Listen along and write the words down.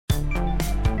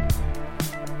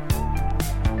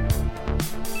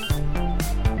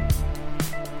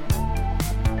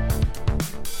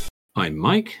I'm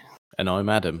Mike. And I'm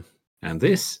Adam. And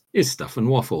this is Stuff and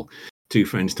Waffle. Two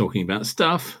friends talking about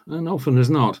stuff, and often as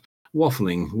not,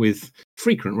 waffling with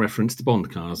frequent reference to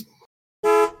Bond cars.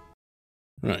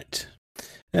 Right.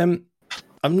 I'm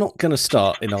not going to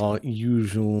start in our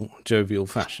usual jovial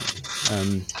fashion.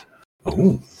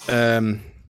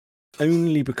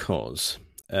 Only because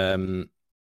I've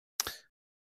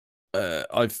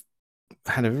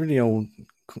had a really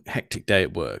hectic day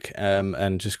at work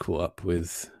and just caught up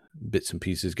with bits and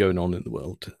pieces going on in the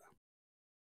world.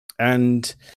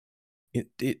 And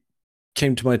it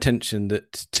came to my attention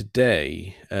that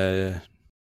today,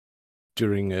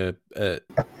 during a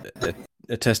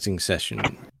testing session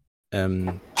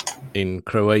in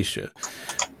Croatia,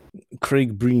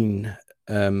 Craig Breen,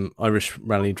 Irish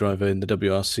rally driver in the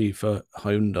WRC for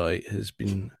Hyundai, has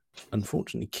been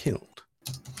unfortunately killed.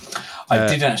 I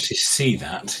did actually see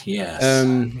that, yes.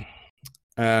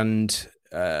 And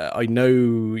I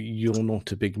know you're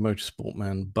not a big motorsport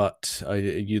man, but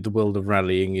the world of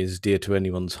rallying is dear to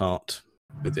anyone's heart.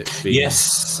 With it being...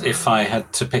 Yes, if I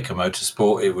had to pick a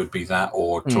motorsport, it would be that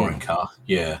or touring car.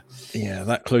 Yeah,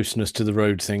 that closeness to the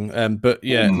road thing. But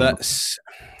yeah,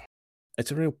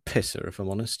 it's a real pisser, if I'm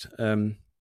honest,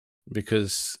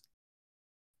 because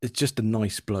it's just a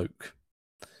nice bloke.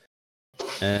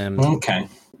 Okay,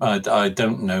 I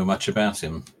don't know much about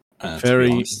him.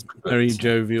 Very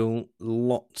jovial.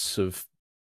 Lots of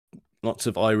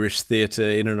Irish theatre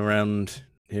in and around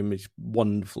him. He's a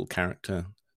wonderful character.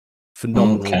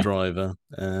 Phenomenal driver.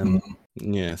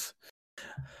 Yes.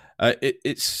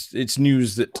 It's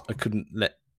news that I couldn't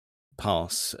let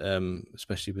pass,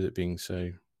 especially with it being so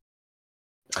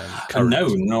current.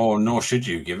 No, nor should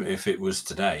you give it if it was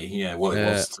today. Yeah, well, it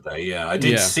was today. Yeah, I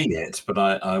did see it, but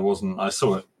I wasn't. I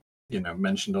saw it,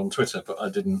 mentioned on Twitter, but I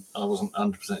wasn't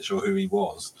 100% sure who he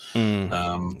was.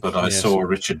 But I saw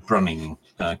Richard Brunning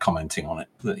commenting on it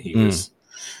that he was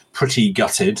pretty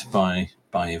gutted by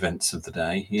events of the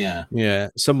day. Yeah,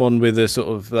 someone with a sort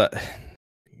of that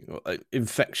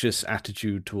infectious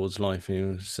attitude towards life. He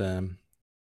was, I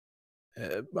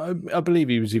believe,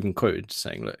 he was even quoted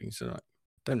saying, "Look, he said, like,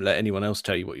 don't let anyone else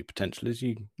tell you what your potential is.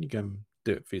 You go and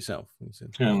do it for yourself." He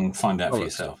said, and find out for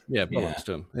yourself. Bollocks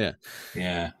to him.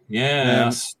 Yeah.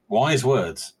 That's wise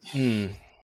words.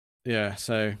 Yeah,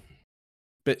 so.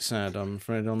 Bit sad, I'm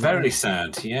afraid. Very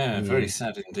sad, yeah, very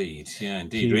sad indeed. Yeah,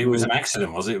 indeed. It was an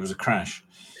accident, was it? It was a crash.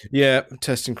 Yeah,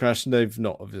 testing crash. They've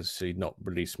obviously not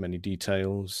released many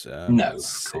details. No,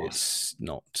 of course, it's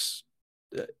not.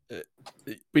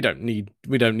 We don't need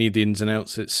the ins and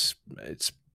outs. It's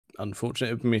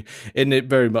unfortunate. I mean, in it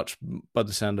very much, by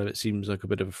the sound of it, seems like a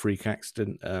bit of a freak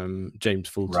accident. James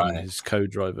Fulton, his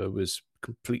co-driver, was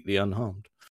completely unharmed.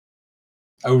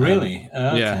 Oh, really?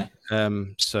 Okay.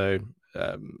 Yeah.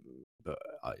 But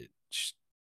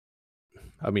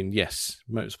I mean, yes,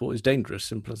 motorsport is dangerous,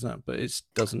 simple as that, but it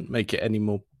doesn't make it any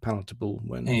more palatable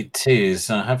when it is.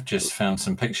 I have just found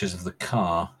some pictures of the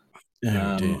car.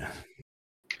 Oh dear.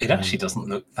 It actually doesn't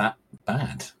look that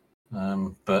bad.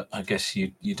 But I guess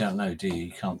you don't know, do you?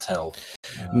 You can't tell.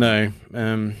 No.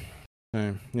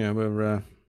 We're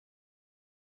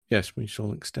yes, we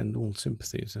shall extend all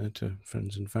sympathies to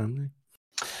friends and family.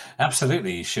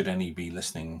 Absolutely, should any be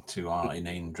listening to our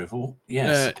inane drivel?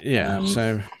 Yes.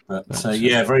 Very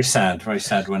sad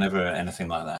whenever anything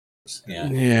like that happens. Yeah.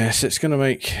 Yes, it's going to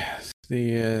make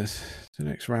the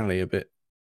next rally a bit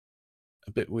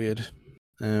weird.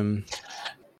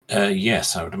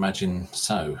 Yes, I would imagine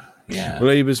so. Yeah.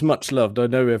 Well, he was much loved. I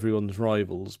know everyone's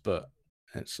rivals, but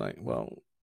it's like, well,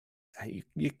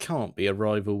 you can't be a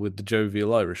rival with the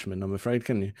jovial Irishman, I'm afraid,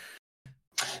 can you?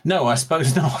 No, I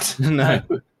suppose not. No.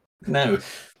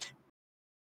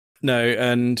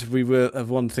 And we will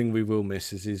have one thing we will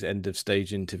miss is his end of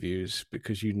stage interviews,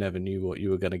 because you never knew what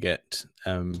you were going to get.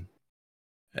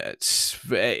 It's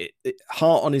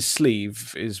heart on his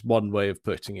sleeve is one way of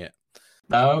putting it.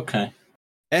 Oh, okay.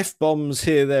 F-bombs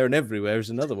here, there, and everywhere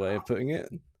is another way of putting it.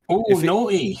 Oh,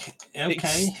 naughty. Okay.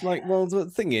 It's like, well, the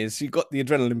thing is, you've got the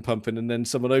adrenaline pumping, and then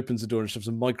someone opens the door and shoves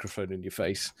a microphone in your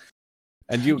face.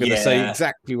 And you're going to say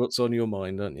exactly what's on your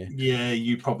mind, aren't you? Yeah,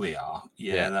 you probably are.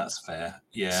 Yeah, that's fair.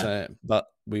 Yeah. So, but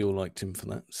we all liked him for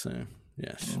that. So,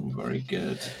 yes. Oh, very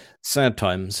good. Sad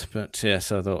times, but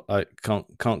yes, I thought I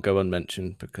can't go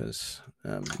unmentioned because...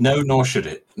 no, nor should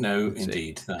it. No,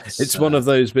 indeed. It's one of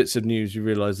those bits of news you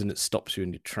realise and it stops you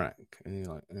in your track. And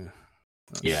you're like,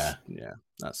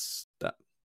 that's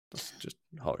just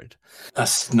horrid.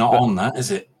 That's not on that,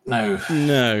 is it? No.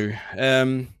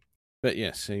 But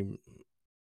yes,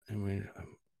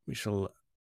 we shall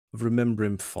remember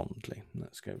him fondly.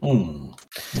 Let's go.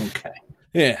 Okay.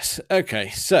 Yes. Okay.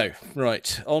 So,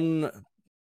 right on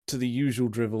to the usual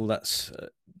drivel. That's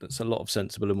a lot of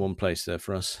sensible in one place there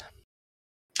for us.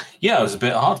 Yeah, it was a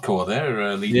bit hardcore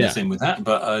there, leading us in with that,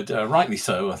 but rightly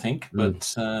so, I think.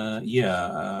 But we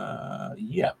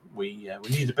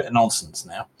need a bit of nonsense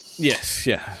now. Yes.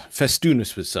 Yeah.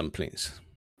 Festoonus with some, please.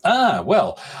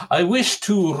 Well, I wish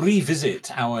to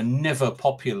revisit our never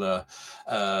popular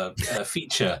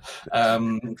feature.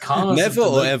 Cars never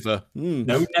or ever?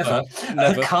 No, never.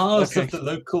 Never. Cars of the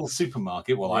local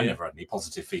supermarket. Well, I never had any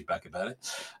positive feedback about it.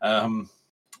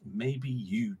 Maybe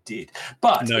you did,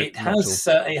 but it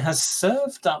has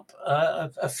served up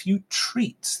a few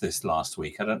treats this last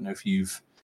week. I don't know if you've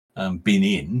been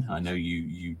in. I know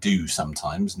you do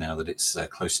sometimes now that it's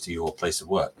close to your place of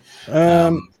work.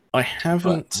 I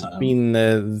haven't been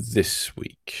there this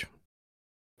week.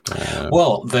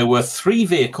 Well, there were 3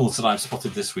 vehicles that I've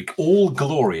spotted this week, all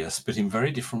glorious, but in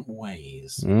very different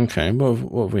ways. Okay,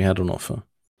 what have we had on offer?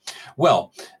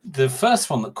 Well, the first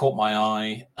one that caught my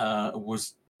eye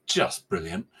was just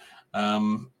brilliant.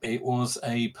 It was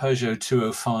a Peugeot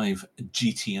 205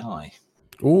 GTI.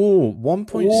 Oh,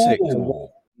 1.6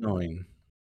 9.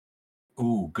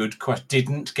 Oh, good question.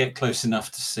 Didn't get close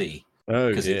enough to see.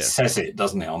 Because it says it,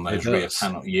 doesn't it, on those rear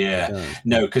panels? Yeah.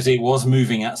 No, because it was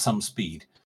moving at some speed.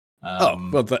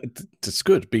 Well, that's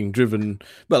good. Being driven.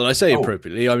 Well, I say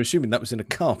appropriately. I'm assuming that was in a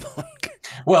car park.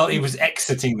 Well, it was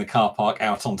exiting the car park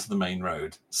out onto the main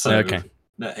road. So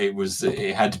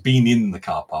it had been in the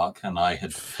car park, and I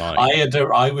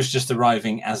was just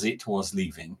arriving as it was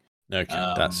leaving.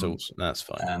 Okay, that's fine.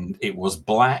 And it was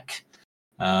black,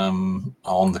 on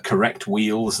the correct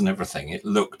wheels and everything. It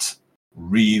looked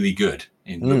really good.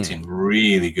 It looked in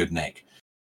really good nick.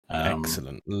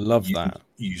 Excellent. Love that.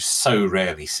 You so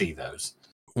rarely see those.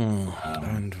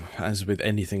 And as with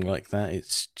anything like that,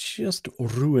 it's just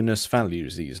ruinous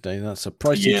values these days. That's a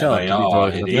pricey car. They are.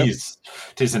 It is.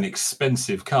 It is an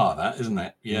expensive car, that, isn't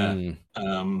it? Yeah.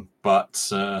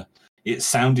 But it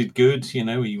sounded good. You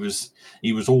know, he was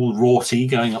all rorty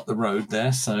going up the road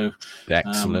there. So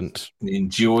excellent.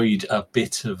 Enjoyed a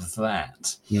bit of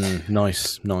that.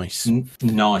 Nice. Nice.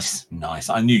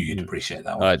 I knew you'd appreciate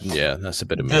that one. Yeah, that's a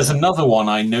bit of. There's another one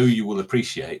I know you will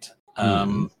appreciate.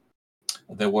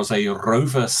 There was a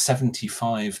Rover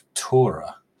 75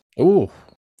 Tourer. Oh.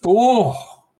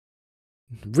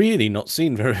 Really not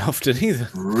seen very often either.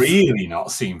 Really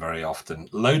not seen very often.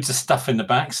 Loads of stuff in the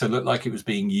back, so it looked like it was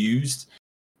being used.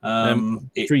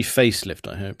 Pre-facelift,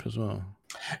 I hope, as well.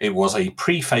 It was a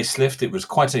pre-facelift. It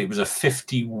was a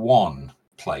 51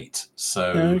 plate. So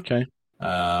okay.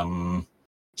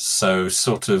 So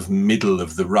sort of middle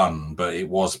of the run, but it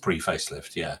was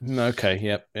pre-facelift, yeah. Okay,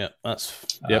 yep. That's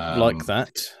like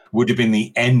that. Would have been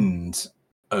the end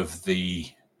of the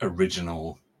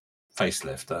original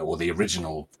facelift, or the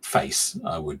original face,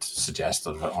 I would suggest,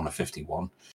 on a 51.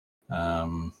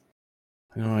 Oh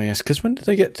yes, because when did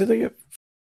they get? Did they get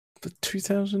the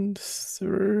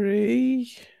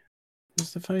 2003?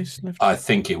 Was the facelift? I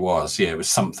think it was. Yeah, it was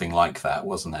something like that,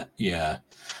 wasn't it? Yeah,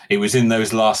 it was in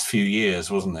those last few years,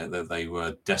 wasn't it, that they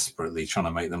were desperately trying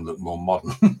to make them look more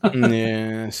modern.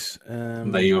 Yes,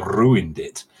 they ruined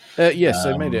it. Yes,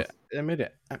 they made it. They made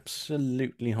it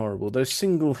absolutely horrible. Those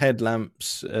single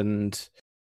headlamps and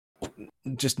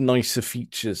just nicer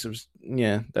features. It was they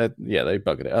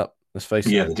buggered it up. Let's face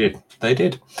it. Yeah, they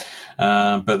did.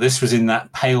 But this was in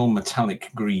that pale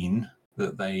metallic green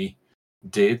that they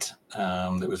did.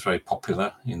 That was very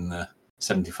popular in the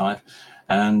 75,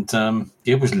 and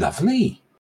it was lovely.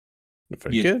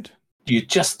 Very good. You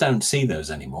just don't see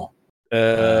those anymore.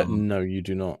 No, you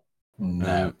do not.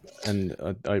 No, and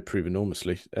I approve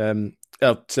enormously. There we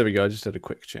go. I just had a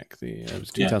quick check. It was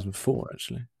 2004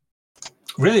 actually.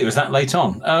 Really, it was that late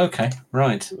on? Oh, okay,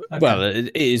 right. Okay. Well,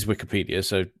 it is Wikipedia,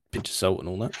 so pinch of salt and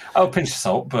all that. Oh, pinch of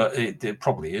salt, but it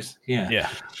probably is. Yeah.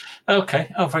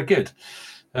 Okay. Oh, very good.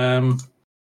 That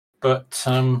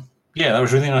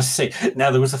was really nice to see. Now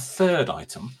there was a third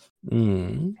item,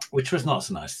 which was not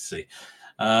so nice to see,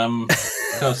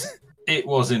 because it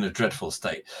was in a dreadful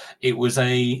state. It was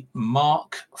a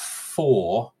Mark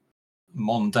IV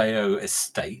Mondeo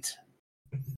Estate,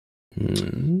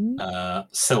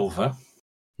 silver.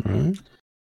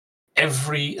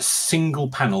 Every single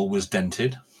panel was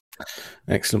dented.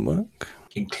 Excellent work.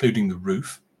 Including the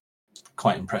roof.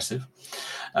 Quite impressive.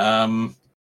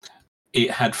 It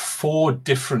had 4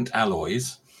 different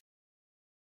alloys.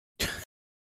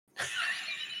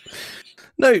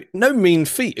 No mean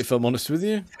feat, if I'm honest with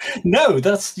you. No,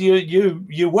 that's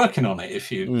you're working on it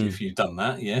if you've done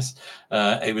that. Yes,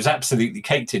 it was absolutely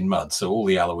caked in mud, so all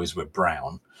the alloys were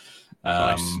brown,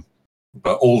 nice.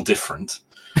 but all different.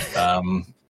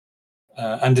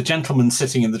 And a gentleman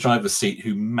sitting in the driver's seat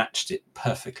who matched it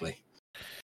perfectly.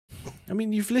 I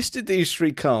mean, you've listed these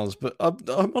 3 cars, but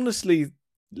I'm honestly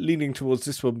leaning towards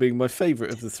this one being my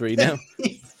favourite of the 3 now.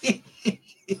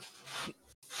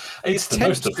 It's the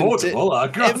most affordable.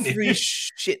 Every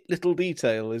shit little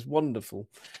detail is wonderful.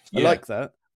 I like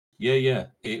that. Yeah.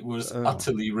 It was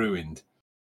utterly ruined.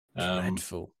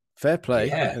 Dreadful. Fair play.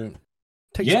 Yeah.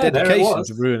 Takes dedication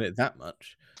to ruin it that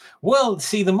much. Well,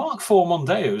 see, the Mark IV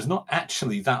Mondeo is not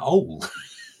actually that old.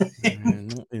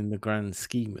 Not in the grand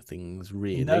scheme of things,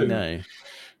 really.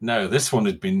 No, this one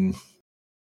had been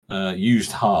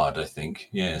used hard, I think.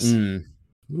 Yes.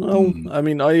 Well, I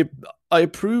mean, I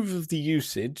approve of the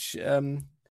usage.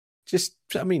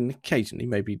 Occasionally,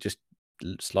 maybe just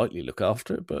slightly look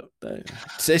after it, but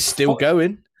it's still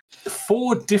going.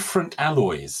 4 different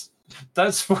alloys.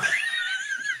 That's what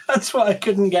I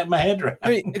couldn't get my head around.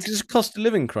 I mean, it's a cost of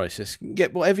living crisis.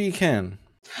 Get whatever you can.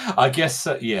 I guess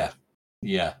so.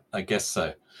 Yeah, I guess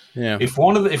so. Yeah. If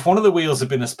one of the wheels had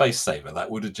been a space saver, that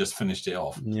would have just finished it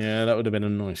off. Yeah, that would have been a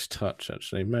nice touch,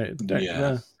 actually.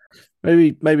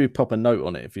 Maybe pop a note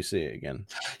on it if you see it again.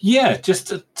 Yeah,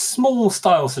 just a small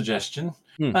style suggestion.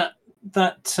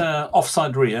 That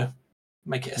offside rear,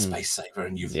 make it a space saver,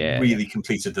 and you've really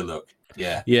completed the look.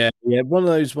 Yeah. One of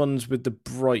those ones with the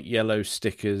bright yellow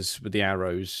stickers with the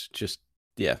arrows.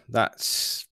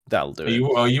 That'll do it. You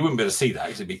wouldn't be able to see that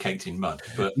because it'd be caked in mud.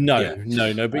 But no.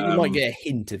 But you might get a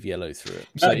hint of yellow through it.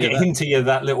 So get a hint of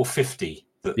that little 50.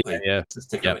 To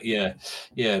stick on it.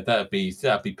 Yeah. That'd be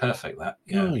perfect. That.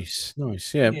 Yeah.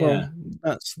 Nice. Yeah. Well,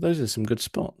 those are some good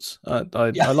spots. I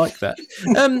like that.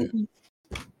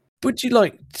 Would you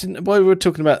like to? While we're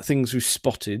talking about things we've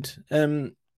spotted,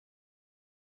 on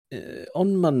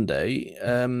Monday,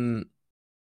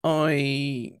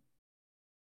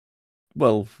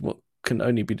 what can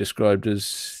only be described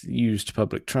as used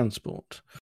public transport.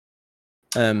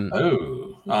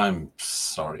 I'm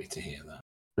sorry to hear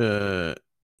that.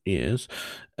 Yes.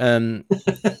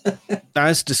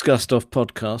 As discussed off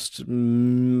podcast,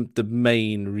 the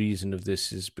main reason of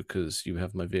this is because you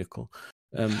have my vehicle.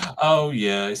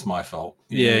 It's my fault.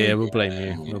 We'll blame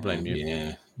you. We'll blame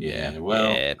you. Yeah.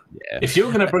 Well, if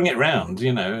you're going to bring it round,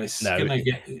 it's going to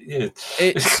get. Yeah.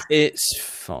 It's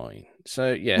fine.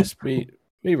 So yes,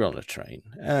 we were on a train,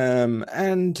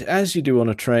 and as you do on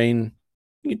a train,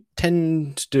 you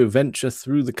tend to venture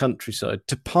through the countryside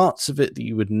to parts of it that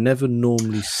you would never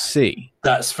normally see.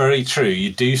 That's very true.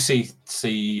 You do see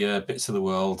bits of the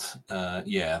world, that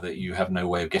you have no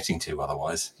way of getting to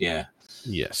otherwise. Yeah.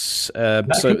 Yes.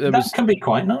 That can be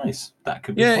quite nice. That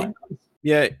could be quite nice.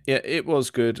 Yeah, it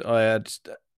was good. I had.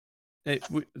 We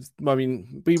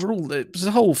were all. It was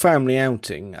a whole family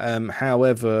outing.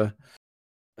 However,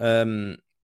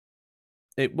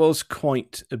 it was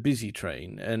quite a busy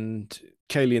train, and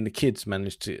Kaylee and the kids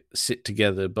managed to sit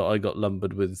together, but I got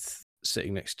lumbered with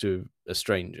sitting next to a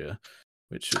stranger,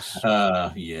 which is that's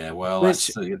often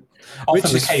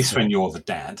the case when you're the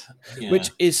dad. Yeah. Which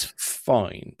is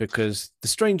fine because the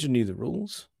stranger knew the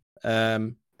rules.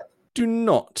 Do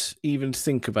not even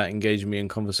think about engaging me in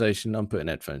conversation. I'm putting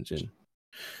headphones in.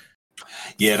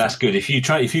 Yeah, that's good. If you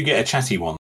get a chatty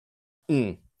one.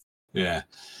 Yeah,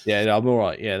 I'm all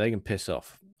right. Yeah, they can piss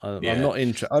off. I'm not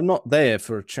I'm not there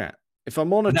for a chat. If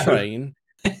I'm on a train,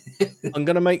 I'm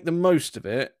going to make the most of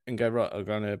it and go, right, I'm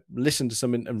going to listen to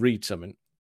something and read something.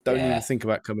 Don't even think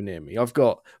about coming near me. I've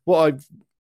got what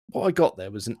I got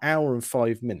there was an hour and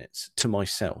 5 minutes to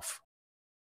myself.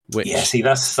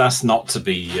 That's not to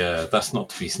be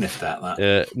sniffed at.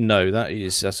 That no,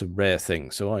 that's a rare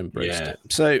thing. So I embraced it.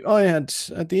 So I had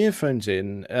the earphones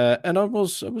in, and I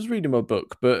was reading my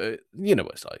book, but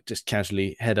it's like just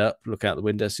casually head up, look out the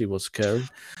window, see what's occurring.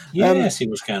 See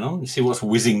what's going on, see what's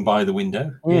whizzing by the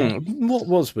window. What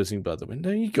was whizzing by the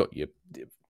window? You got your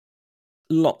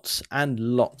lots and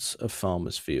lots of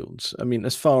farmers' fields. I mean,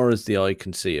 as far as the eye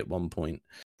can see at one point.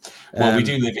 Well, we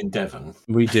do live in Devon.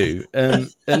 We do.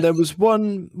 And there was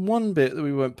one bit that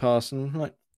we went past, and I'm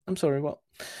like, I'm sorry, what?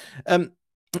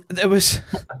 There was...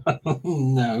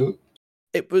 No.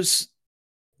 It was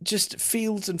just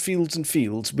fields and fields and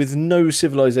fields with no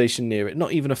civilization near it,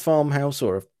 not even a farmhouse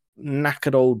or a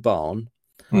knackered old barn.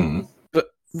 But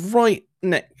right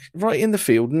in the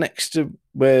field next to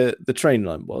where the train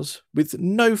line was, with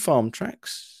no farm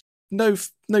tracks, no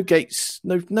gates,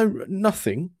 no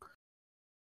nothing,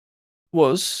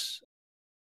 was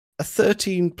a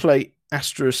 13-plate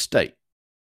Astra Estate.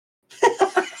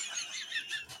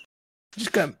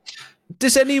 Just go.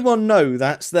 Does anyone know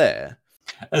that's there?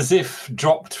 As if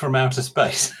dropped from outer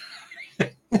space.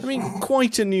 I mean,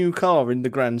 quite a new car in the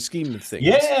grand scheme of things.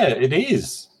 Yeah, it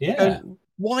is. Yeah.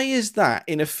 Why is that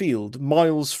in a field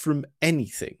miles from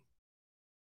anything?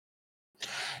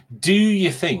 Do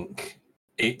you think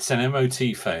it's an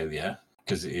MOT failure?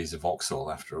 Because it is a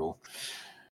Vauxhall after all.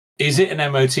 Is it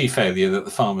an MOT failure that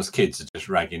the farmers' kids are just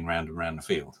ragging round and round the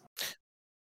field?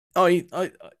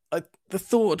 The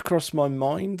thought had crossed my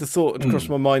mind. The thought had crossed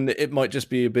my mind that it might just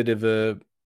be a bit of a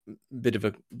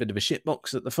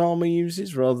shitbox that the farmer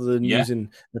uses rather than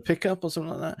using the pickup or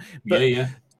something like that. But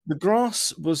the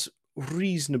grass was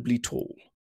reasonably tall,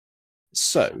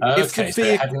 so if the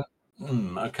vehicle,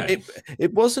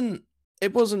 it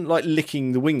wasn't like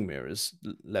licking the wing mirrors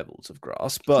levels of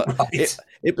grass, but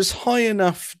it was high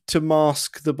enough to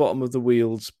mask the bottom of the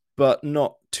wheels, but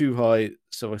not too high,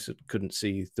 so I couldn't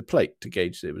see the plate to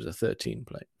gauge that it was a 13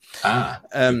 plate.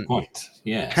 Good point.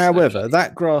 Yeah. However,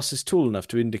 that grass is tall enough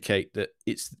to indicate that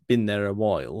it's been there a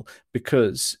while,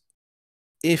 because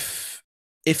if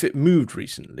it moved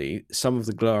recently, some of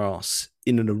the grass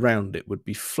in and around it would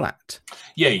be flat.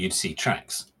 Yeah, you'd see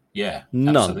tracks. Yeah,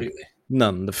 absolutely.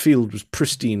 None. The field was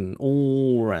pristine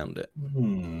all around it.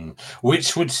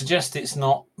 Which would suggest it's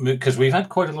not, because we've had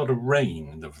quite a lot of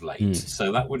rain of late,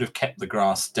 so that would have kept the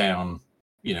grass down,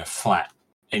 flat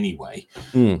anyway.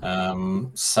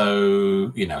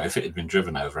 So, if it had been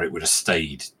driven over, it would have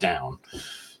stayed down.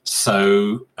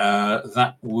 So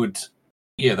that would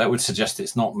suggest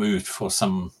it's not moved for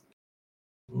some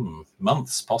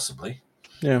months, possibly.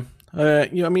 Yeah. I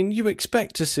mean, you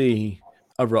expect to see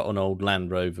a rotten old Land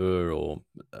Rover or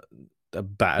a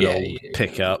bad old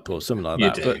pickup or something like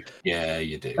that. But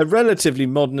you do. A relatively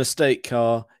modern estate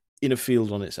car in a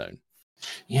field on its own.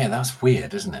 Yeah, that's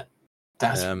weird, isn't it?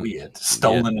 That's weird.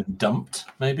 Stolen and dumped,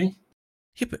 maybe?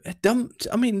 Yeah, but dumped.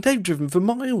 I mean, they've driven for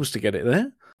miles to get it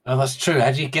there. Oh, that's true.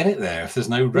 How do you get it there if there's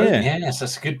no road? Yes,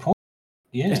 that's a good point.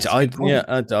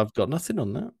 I've got nothing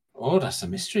on that. Oh, that's a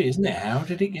mystery, isn't it? How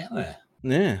did it get there?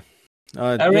 Yeah.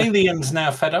 Are aliens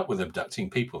now fed up with abducting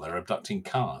people? They're abducting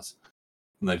cars.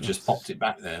 And they've just popped it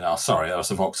back there. Oh, sorry, that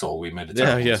was a Vauxhall. We made a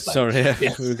terrible mistake. Sorry. Yeah.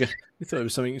 We thought it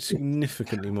was something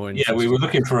significantly more interesting. Yeah, we were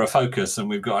looking for a Focus and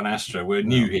we've got an Astra. We're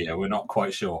new here. We're not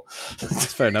quite sure.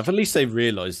 That's fair enough. At least they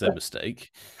realised their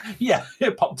mistake. Yeah,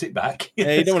 it popped it back.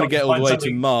 Yeah, you don't want to get all the way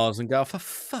to Mars and go, for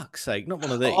fuck's sake, not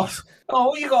one of these. Oh,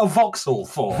 what you got a Vauxhall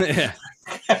for? Yeah.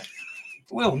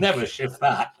 We'll never shift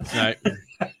that. No.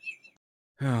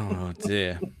 Oh,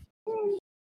 dear.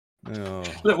 Oh,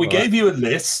 look, we gave you a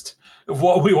list of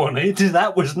what we wanted.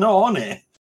 That was not on it.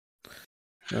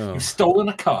 Oh. You've stolen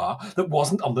a car that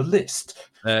wasn't on the list.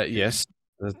 Yes.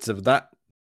 So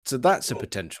that's a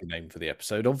potential name for the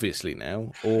episode, obviously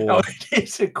now. Or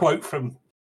it's a quote from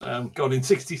Gone in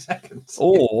 60 Seconds.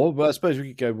 Or, well, I suppose we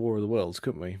could go War of the Worlds,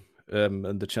 couldn't we?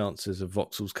 And the chances of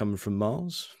Vauxhalls coming from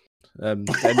Mars.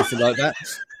 Anything like that.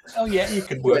 Oh yeah, you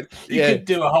could work. You could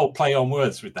do a whole play on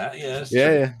words with that.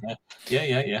 Yeah.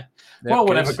 Well,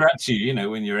 whatever grabs you,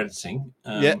 when you're editing.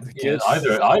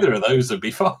 Either of those would be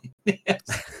fine.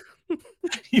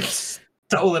 You've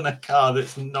stolen a car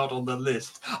that's not on the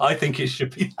list. I think it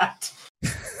should be that.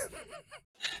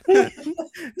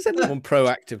 Has anyone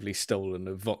proactively stolen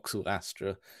a Vauxhall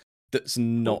Astra that's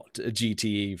not a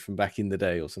GTE from back in the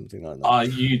day or something like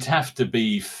that? You'd have to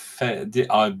be fair.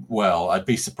 I'd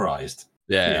be surprised.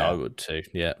 Yeah, I would too.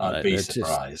 Yeah, I'd be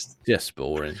surprised. Just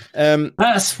boring.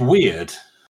 That's weird.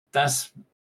 That's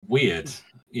weird.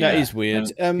 That is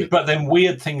weird. But then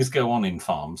weird things go on in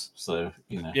farms, so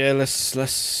Yeah,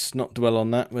 let's not dwell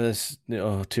on that. There's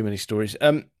too many stories.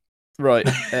 Right.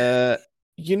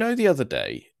 The other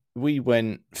day we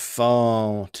went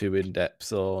far too in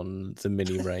depth on the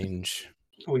Mini range.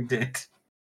 We did.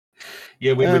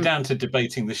 Yeah, we were down to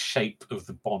debating the shape of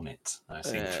the bonnet, I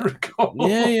seem to recall.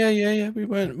 Yeah. We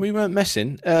weren't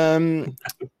messing.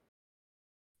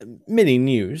 Mini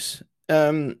news.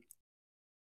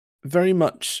 Very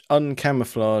much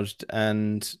uncamouflaged,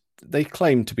 and they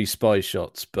claim to be spy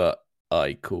shots, but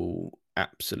I call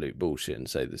absolute bullshit and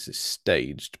say this is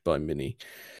staged by Mini.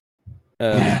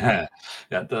 That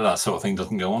sort of thing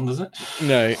doesn't go on, does it?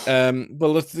 No.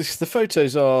 Well, the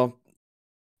photos are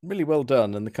really well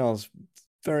done, and the car's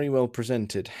very well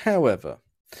presented. However,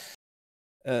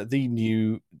 the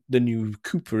new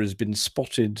Cooper has been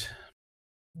spotted.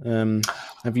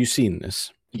 Have you seen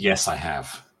this? Yes, I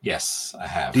have.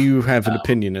 Do you have an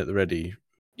opinion at the ready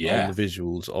on the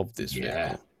visuals of this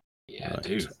vehicle? Yeah, right. I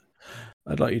do.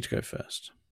 I'd like you to go first.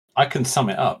 I can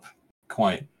sum it up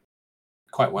quite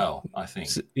well, I think.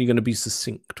 So you're going to be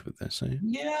succinct with this, are you?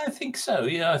 Yeah, I think so.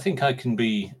 Yeah, I think I can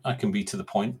be to the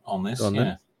point on this.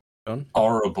 Go on.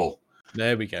 Horrible.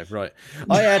 There we go. Right.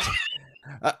 I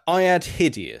I add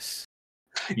hideous.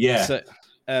 Yeah. So,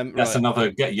 that's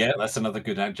another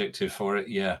good adjective for it.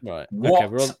 Yeah. Right.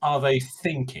 What are they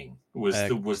thinking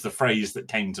was the phrase that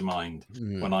came to mind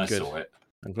when I saw it.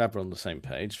 I'm glad we're on the same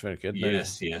page. Very good.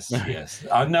 Yes.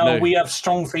 I know we have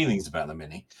strong feelings about the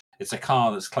Mini. It's a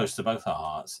car that's close to both our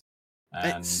hearts,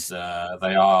 and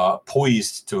they are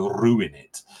poised to ruin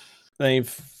it.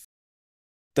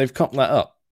 They've cocked that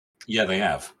up. Yeah, they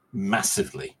have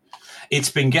massively. It's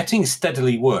been getting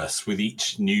steadily worse with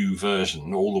each new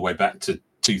version, all the way back to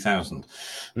 2000.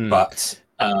 But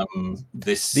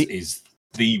this is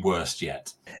the worst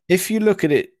yet. If you look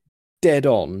at it dead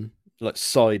on, like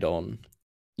side on,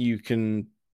 you can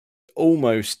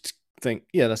almost think,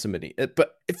 yeah, that's a Mini.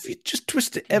 But if you just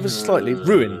twist it ever slightly,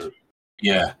 ruined.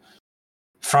 Yeah.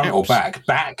 Front or back?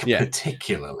 Back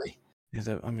particularly.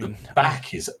 Yeah, I mean, the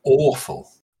back is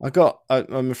awful.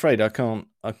 I'm afraid I can't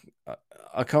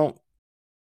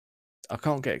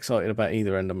get excited about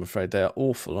either end. I'm afraid they are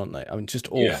awful, aren't they? I mean, just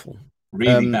awful.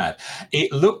 Yeah, really bad.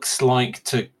 It looks like,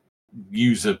 to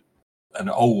use an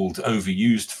old,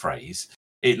 overused phrase,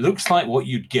 it looks like what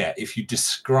you'd get if you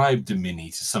described a Mini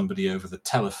to somebody over the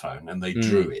telephone and they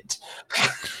drew it.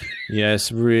 Yeah,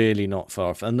 it's really not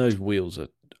far off. And those wheels are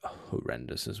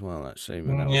horrendous as well, actually.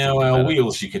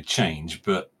 Wheels you could change,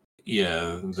 but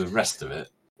the rest of it.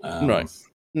 Right.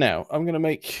 Now, I'm going to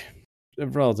make a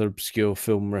rather obscure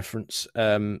film reference.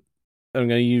 I'm going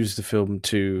to use the film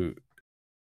to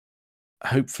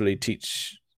hopefully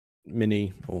teach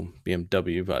Mini or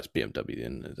BMW, but it's BMW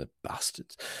and the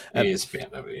bastards. It is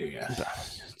BMW, yeah.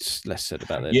 It's less said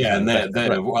about it. Yeah, and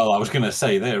they're well, I was going to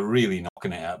say they're really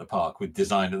knocking it out of the park with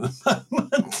design at the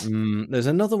moment. There's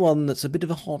another one that's a bit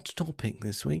of a hot topic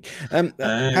this week.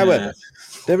 However,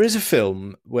 there is a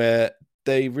film where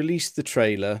they released the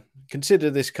trailer. Consider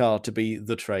this car to be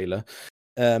the trailer.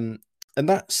 And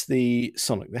that's the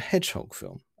Sonic the Hedgehog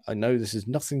film. I know this has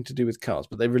nothing to do with cars,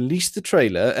 but they released the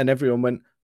trailer and everyone went,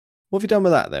 what have you done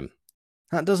with that then?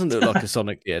 That doesn't look like a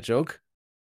Sonic the Hedgehog.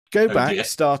 Go back,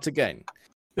 start again.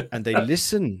 And they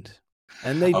listened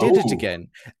and they did it again.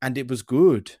 And it was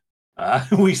good.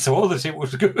 We saw that it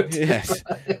was good. Yes.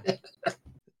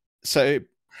 So,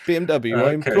 BMW,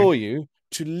 I implore you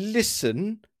to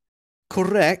listen,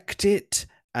 correct it,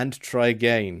 and try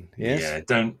again. Yes? Yeah,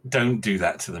 don't do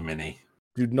that to the Mini.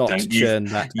 Do not churn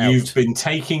that out. You've been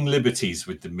taking liberties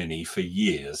with the Mini for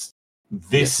years.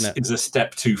 This is a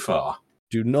step too far.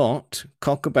 Do not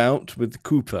cock about with the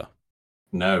Cooper.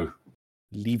 No.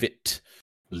 Leave it.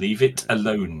 Leave it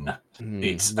alone.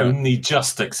 It's only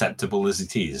just acceptable as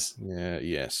it is. Yeah.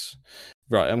 Yes.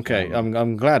 Right. Okay.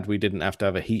 I'm glad we didn't have to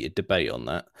have a heated debate on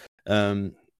that.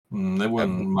 There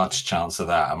wasn't much chance of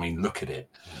that. I mean, look at it.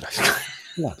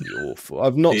 Bloody awful.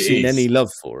 I've not seen any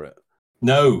love for it.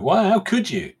 No. Why? How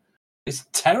could you? It's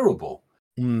terrible.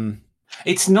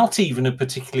 It's not even a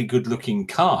particularly good-looking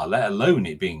car, let alone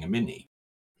it being a Mini.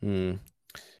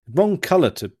 Wrong colour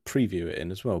to preview it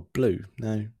in as well. Blue.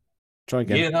 No. Try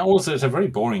again. Yeah, it's a very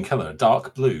boring colour.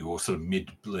 Dark blue or sort of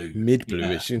mid-blue. Mid-blue,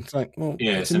 which is like, well,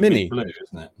 it's a Mini. Blue,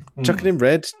 isn't it? Chuck it in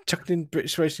red, chuck it in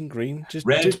British Racing Green. Just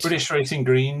red, British Racing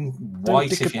Green,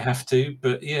 white if you have to,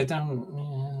 but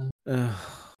don't...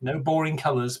 No boring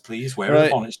colours, please. Where are the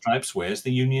bonnet stripes? Where's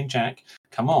the Union Jack?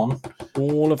 Come on.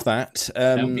 All of that.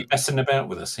 Don't be messing about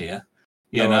with us here.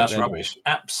 Yeah, that's rubbish.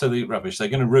 Absolute rubbish. They're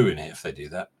going to ruin it if they do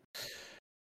that.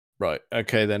 Right.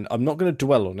 Okay, then. I'm not going to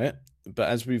dwell on it, but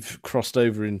as we've crossed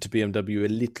over into BMW a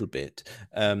little bit,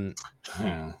 I'm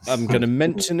going to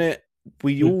mention it.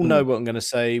 We all know what I'm going to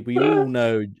say. We all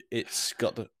know it's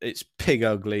pig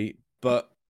ugly, but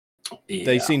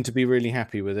they seem to be really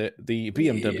happy with it. The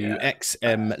BMW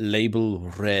XM label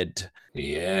red.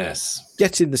 Yes.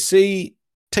 Get in the sea.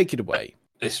 Take it away.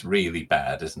 It's really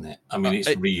bad, isn't it? I mean,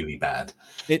 it's really bad.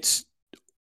 It's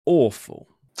awful.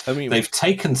 I mean, they've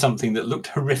taken something that looked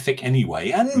horrific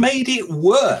anyway and made it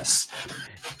worse.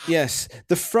 Yes,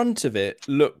 the front of it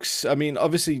looks... I mean,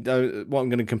 obviously, what I'm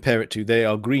going to compare it to, they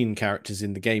are green characters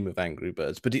in the game of Angry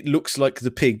Birds, but it looks like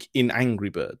the pig in Angry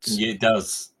Birds. Yeah, it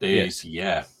does. It is,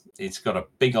 yeah. It's got a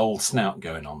big old snout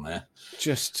going on there.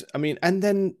 And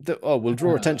then we'll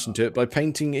draw attention to it by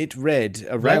painting it red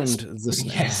around the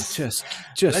snout. Yes.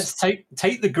 Just let's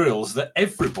take the grills that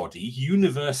everybody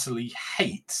universally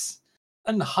hates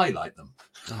and highlight them.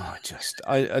 Oh,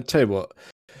 I tell you what.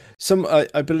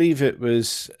 I believe it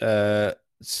was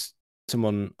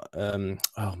someone.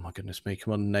 Oh my goodness me!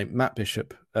 Come on, name Matt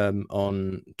Bishop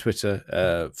on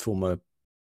Twitter, former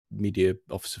media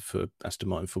officer for Aston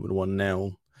Martin Formula One,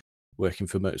 now working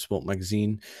for Motorsport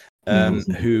Magazine,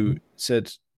 who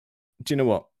said, "Do you know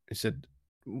what?" He said,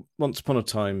 "Once upon a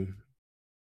time,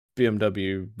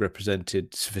 BMW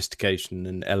represented sophistication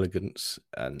and elegance,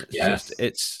 and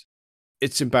it's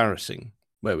embarrassing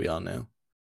where we are now.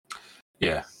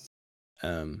 Yeah.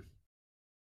 I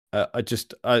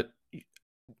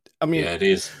mean, it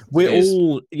is. We're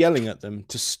all yelling at them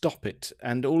to stop it,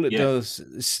 and all it does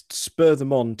is spur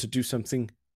them on to do something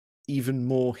even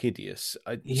more hideous.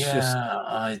 I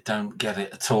don't get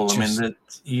it at all. I mean,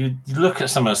 you look at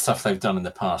some of the stuff they've done in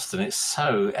the past, and it's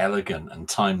so elegant and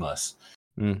timeless.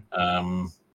 Even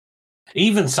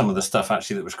some of the stuff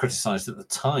actually that was criticised at the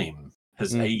time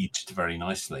has aged very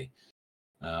nicely.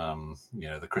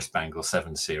 The Chris Bangle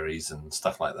 7 series and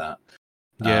stuff like that.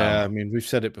 Yeah, I mean, we've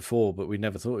said it before, but we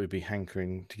never thought we'd be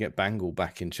hankering to get Bangle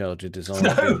back in charge of design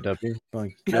at BMW.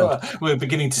 My God. We're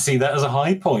beginning to see that as a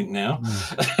high point now.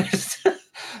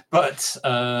 But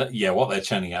what they're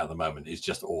churning out at the moment is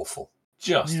just awful.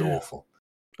 Awful.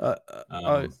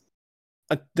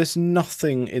 There's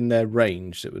nothing in their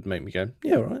range that would make me go,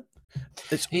 yeah, all right.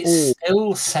 It's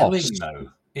still selling, though.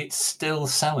 It's still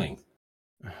selling.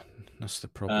 That's the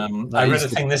problem. I read a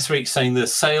thing this week saying the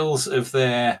sales of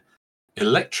their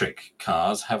electric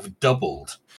cars have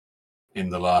doubled in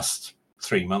the last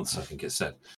 3 months, I think it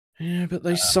said. Yeah, but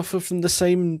they suffer from the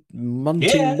same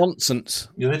munting nonsense.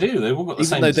 Yeah, they do. They've all got the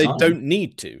same though design. They don't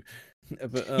need to.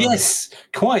 But, yes,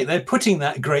 quite. They're putting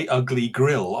that great ugly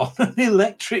grille on an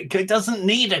electric. It doesn't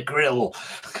need a grille.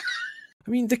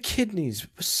 I mean, the kidneys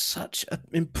were such an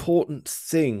important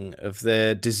thing of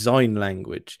their design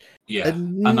language. Yeah.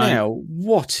 And now,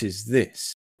 what is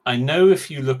this? I know if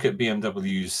you look at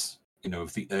BMW's,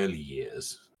 of the early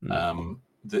years,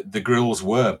 the grills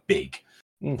were big,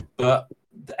 but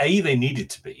A, they needed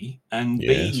to be, and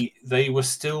B, they were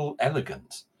still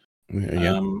elegant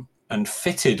and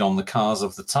fitted on the cars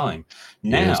of the time.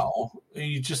 Now,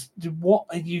 what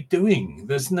are you doing?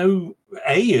 There's no,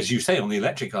 as you say, on the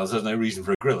electric cars, there's no reason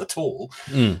for a grill at all.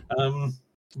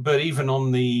 But even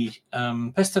on the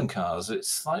piston cars,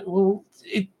 it's like, well,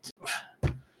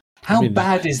 how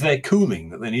bad is their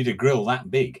cooling that they need a grill that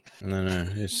big? No,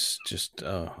 it's just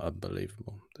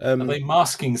unbelievable. Are they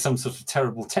masking some sort of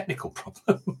terrible technical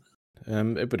problem?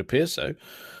 It would appear so.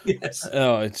 Yes.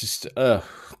 Oh, it's just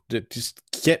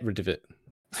get rid of it.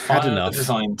 Had enough. The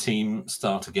design team,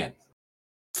 start again.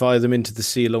 Fire them into the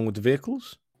sea along with the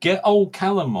vehicles. Get old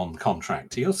Callum on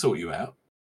contract. He'll sort you out.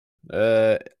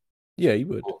 Yeah, he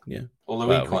would. Yeah.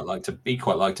 Although he quite liked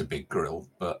a big grill,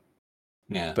 but.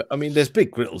 Yeah, but I mean, there's big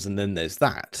grills, and then there's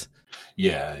that.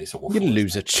 Yeah, it's awful. You're gonna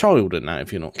lose a child in that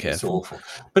if you're not careful. It's awful,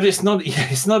 but it's not.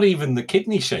 It's not even the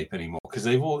kidney shape anymore because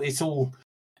it's a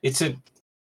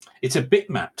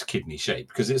bitmapped kidney shape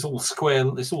because it's all square.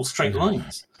 It's all straight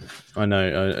lines. I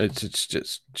know. It's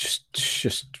just.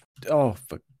 Oh,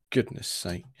 for goodness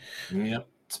sake! Yep,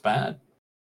 it's bad.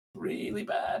 Really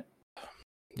bad.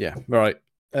 Yeah. Right.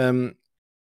 In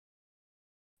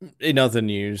other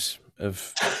news.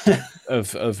 Of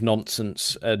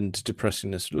nonsense and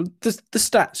depressingness. The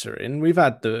stats are in. We've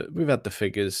had the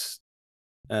figures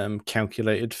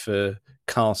calculated for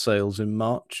car sales in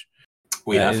March.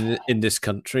 We have in this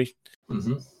country.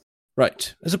 Mm-hmm.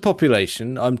 Right, as a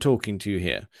population, I'm talking to you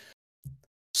here.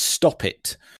 Stop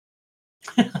it.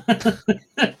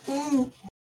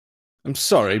 I'm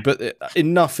sorry, but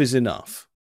enough is enough.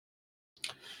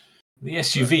 The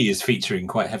SUV is featuring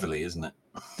quite heavily, isn't it?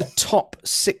 The top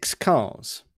 6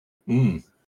 cars. We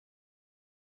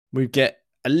get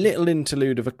a little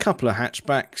interlude of a couple of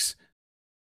hatchbacks,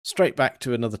 straight back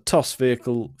to another TOS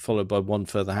vehicle, followed by one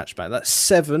further hatchback. That's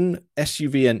 7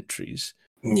 SUV entries.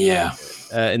 Yeah.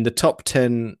 In the top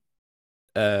 10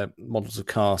 models of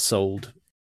car sold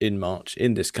in March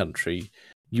in this country.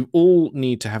 You all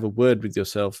need to have a word with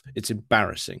yourself. It's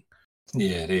embarrassing.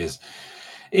 Yeah, it is.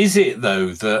 Is it,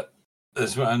 though, that,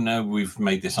 as I know we've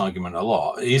made this argument a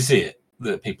lot, is it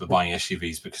that people are buying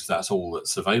SUVs because that's all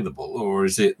that's available, or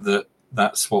is it that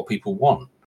that's what people want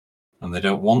and they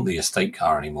don't want the estate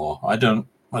car anymore? I don't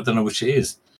know which it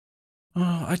is.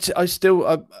 I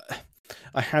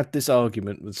had this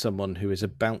argument with someone who is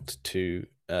about to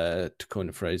coin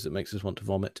a phrase that makes us want to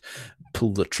vomit,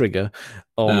 pull the trigger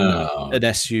on an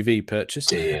SUV purchase.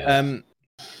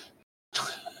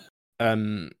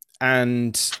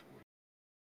 And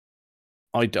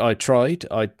I tried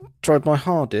my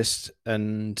hardest,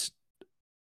 and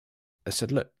I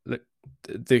said, look,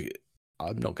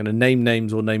 I'm not going to name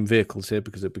names or name vehicles here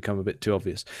because it'd become a bit too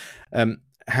obvious.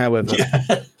 However,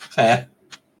 fair.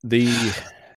 The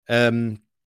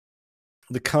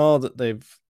car that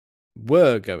they've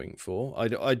were going for, I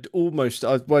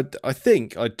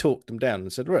think I'd talked them down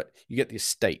and said, right, you get the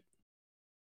estate.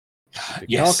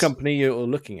 The car company you're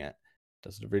looking at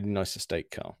does a really nice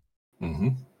estate car.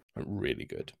 Mm-hmm. Really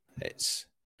good. It's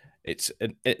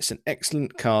an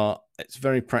excellent car. It's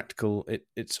very practical.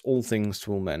 It's all things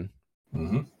to all men.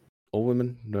 Mm-hmm. All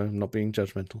women. No, I'm not being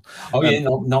judgmental. Oh yeah,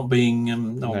 not being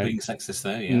being sexist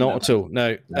there. Yeah, not at all.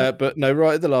 No. But no.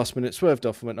 Right at the last minute, swerved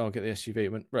off and went, "I'll get the SUV." I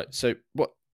went, right. So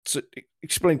what? So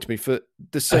explain to me, for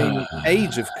the same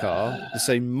age of car, the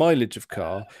same mileage of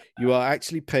car, you are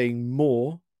actually paying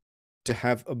more to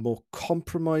have a more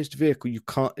compromised vehicle. You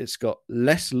can't. It's got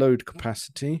less load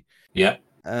capacity. Yeah.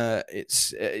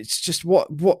 It's just what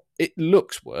it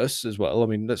looks worse as well. I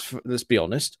mean, let's be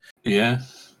honest. Yeah.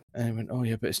 And he went, "Oh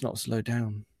yeah, but it's not slow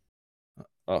down."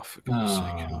 Oh, for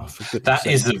goodness sake! That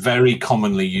is a very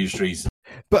commonly used reason.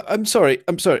 But I'm sorry.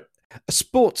 A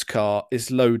sports car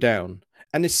is low down.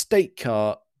 An estate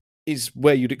car is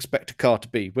where you'd expect a car to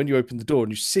be. When you open the door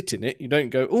and you sit in it, you don't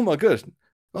go, "Oh my gosh,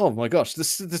 the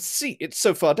seat, it's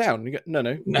so far down." You go,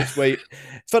 no. It's where.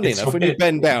 Funny enough, when you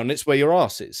bend down, it's where your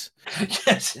arse is.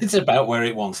 Yes, it's about where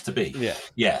it wants to be. Yeah.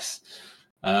 Yes.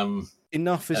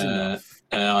 Enough is enough.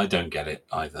 I don't get it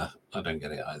either.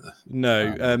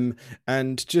 No.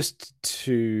 And just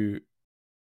I'm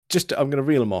going to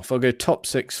reel them off. I'll go top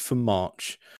 6 for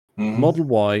March. Mm-hmm. Model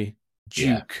Y,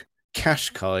 Duke,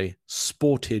 Qashqai,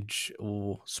 Sportage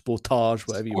or Sportage,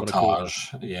 whatever you want to call it.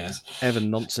 Yes. Evan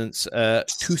nonsense.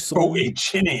 Tucson.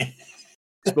 Sportage, innit?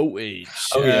 Sportage.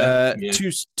 Oh, yeah.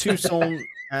 Tucson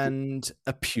and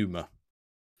a Puma.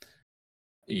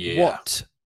 Yeah. What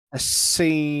a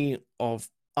scene of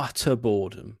utter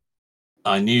boredom.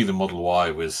 I knew the Model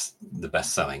Y was the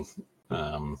best selling.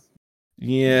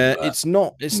 It's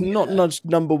not nudged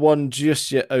number 1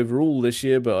 just yet overall this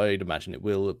year, but I'd imagine it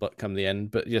will come the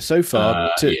end. But yeah, so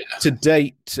far to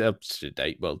date,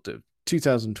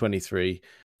 2023,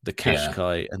 the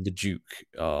Qashqai and the Duke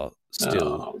are still.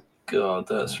 Oh God,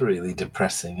 that's really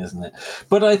depressing, isn't it?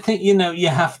 but I think you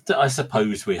have to. I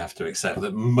suppose we have to accept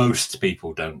that most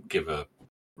people don't give a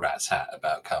rat's hat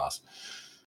about cars.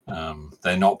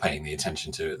 They're not paying the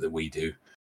attention to it that we do.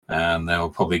 And they'll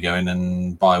probably go in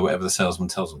and buy whatever the salesman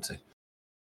tells them to.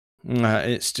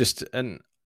 It's just, and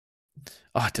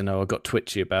I don't know, I got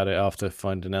twitchy about it after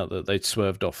finding out that they'd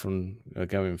swerved off and are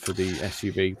going for the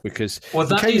SUV because... Well,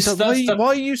 why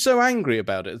are you so angry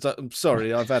about it? I'm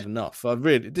sorry, I've had enough.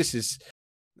 This is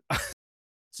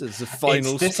the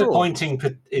final It's disappointing.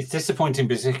 It's disappointing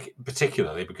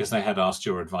particularly because they had asked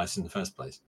your advice in the first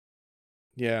place.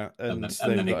 Yeah, and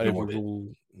then ignored it.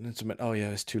 Oh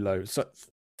yeah, it's too low. So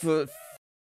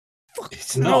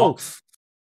it's not.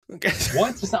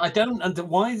 Why does that?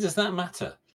 Why does that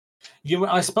matter?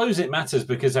 I suppose it matters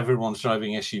because everyone's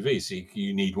driving SUVs, so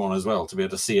you need one as well to be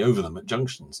able to see over them at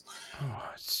junctions. Oh,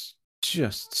 it's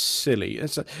just silly.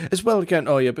 It's as well again.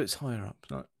 Oh yeah, but it's higher up.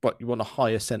 Like, what, you want a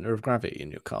higher center of gravity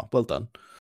in your car? Well done.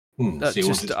 So you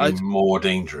want it to be more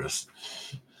dangerous.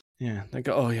 Yeah, they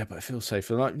go, oh yeah, but I feel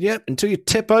safer. Like, yep, until you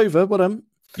tip over,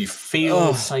 you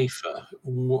feel safer.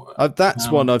 That's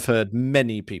one I've heard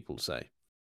many people say.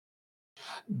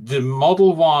 The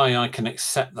Model Y, I can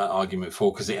accept that argument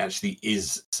for because it actually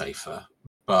is safer.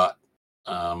 But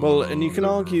and you can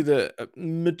argue that a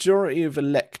majority of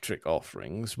electric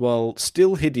offerings, while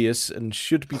still hideous and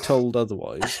should be told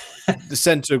otherwise, the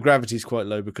center of gravity is quite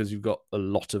low because you've got a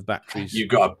lot of batteries. You've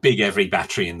got a big every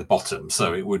battery in the bottom,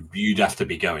 so you'd have to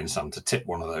be going some to tip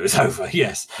one of those over.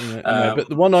 Yes, but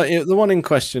the one in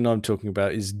question I'm talking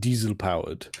about is diesel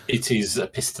powered. It is a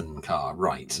piston car,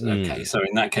 right? Okay, so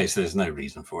in that case, there's no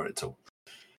reason for it at all.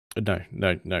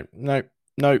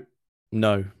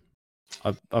 No.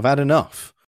 I've had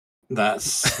enough.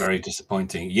 That's very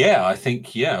disappointing. Yeah, I think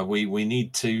we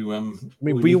need to.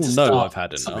 we all know I've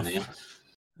had enough.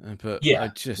 But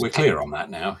we're clear on that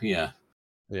now. Yeah.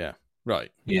 Right.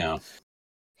 Yeah.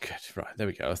 Good. Right. There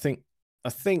we go. I think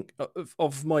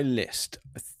of my list,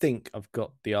 I think I've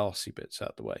got the RC bits out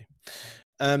of the way.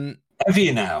 Have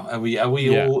you now? Are we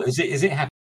all? Is it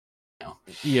happy now?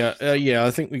 Yeah.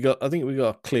 I think we got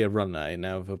a clear run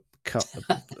now of a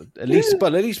at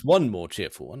least one more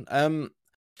cheerful one.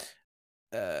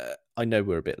 I know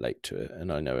we're a bit late to it,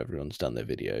 and I know everyone's done their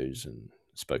videos and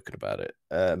spoken about it.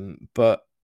 But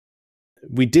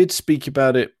we did speak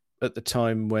about it at the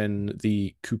time when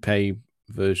the coupe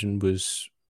version was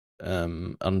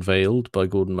unveiled by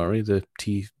Gordon Murray, the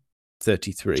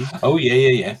T33. Oh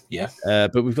yeah.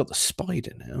 But we've got the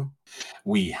Spider now.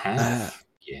 We have.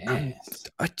 Yes.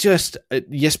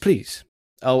 Yes, please.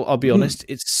 I'll be honest.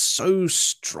 It's so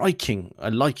striking. I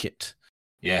like it.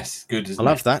 Yes, good. I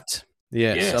love that.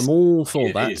 Yes, I'm all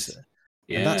for that.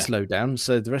 Yeah. And that's low down,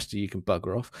 so the rest of you can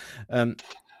bugger off.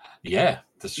 Yeah,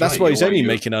 that's why he's only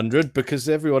making 100 because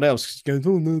everyone else is going,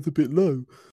 oh no, it's a bit low.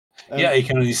 Yeah, you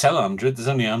can only sell 100. There's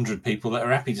only 100 people that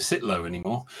are happy to sit low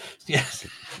anymore. Yes.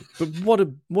 But what a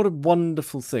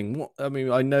wonderful thing. I mean,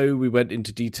 I know we went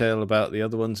into detail about the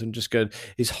other ones and just going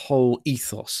his whole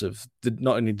ethos of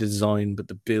not only design but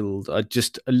the build. I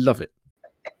love it.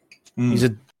 He's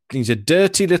a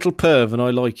dirty little perv, and I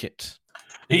like it.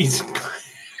 He's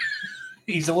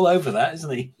all over that,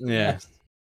 isn't he? Yeah.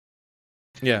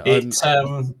 Yeah.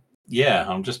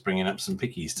 I'm just bringing up some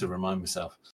pickies to remind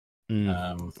myself.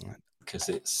 Because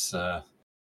it's there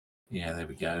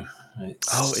we go. And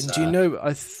do you know,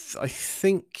 I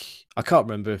think I can't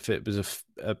remember if it was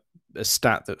a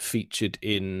stat that featured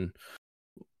in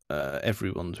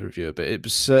everyone's review, but it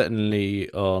was certainly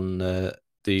on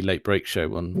the Late Break Show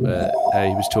one where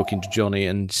he was talking to Johnny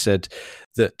and said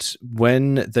that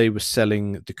when they were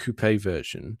selling the coupe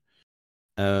version,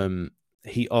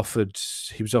 he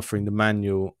was offering the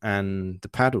manual and the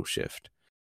paddle shift,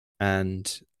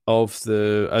 and of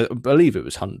the, I believe it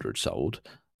was 100 sold.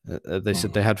 They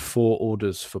said they had 4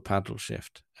 orders for paddle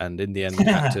shift, and in the end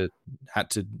had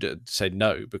to say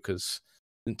no because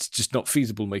it's just not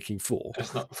feasible making 4.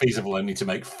 It's not feasible only to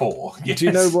make 4. Yes. Do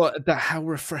you know what? How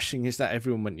refreshing is that?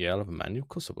 Everyone went, "Yeah, I'll have a manual." Of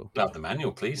course I will. I'll have the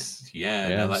manual, please. Yeah,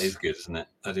 yes. No, that is good, isn't it?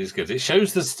 That is good. It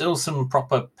shows there's still some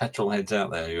proper petrol heads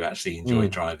out there who actually enjoy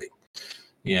driving.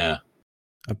 Yeah,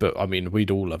 but I mean,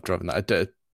 we'd all love driving that.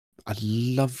 A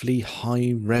lovely,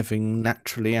 high revving,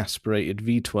 naturally aspirated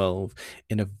V12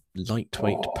 in a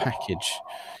lightweight package.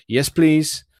 Yes,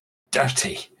 please.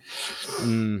 Dirty.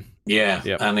 Yeah,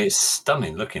 yep. And it's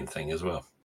stunning looking thing as well.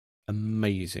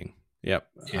 Amazing. Yep.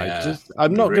 Yeah,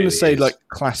 I'm not going to say like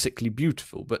classically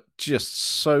beautiful, but just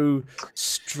so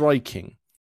striking.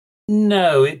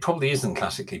 No, it probably isn't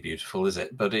classically beautiful, is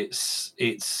it? But it's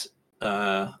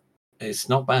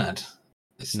not bad.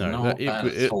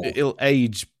 It'll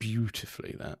age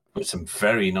beautifully. That with some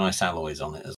very nice alloys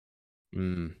on it as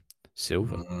well.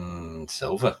 Silver.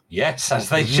 Silver. Yes, as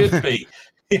they should be.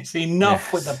 It's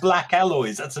enough with the black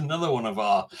alloys. That's another one of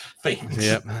our things.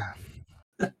 Yep.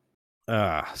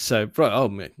 So right.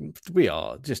 Oh, we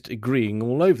are just agreeing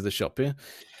all over the shop here.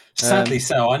 Sadly,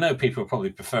 so I know people probably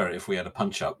prefer it if we had a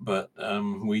punch up, but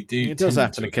we do. It does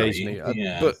happen occasionally.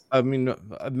 But I mean,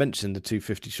 I mentioned the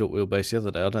 250 short wheelbase the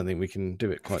other day. I don't think we can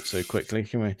do it quite so quickly,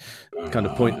 can we? Kind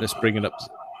of pointless bringing up.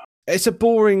 It's a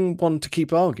boring one to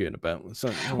keep arguing about.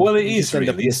 So, well, it is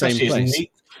really,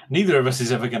 especially neither of us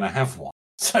is ever going to have one.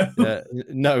 So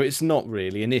no, it's not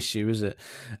really an issue, is it?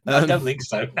 I don't think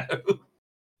so.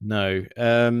 No.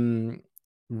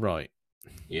 Right.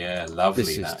 Yeah,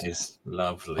 lovely. That is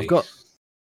lovely.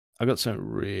 I've got something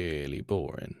really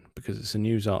boring because it's a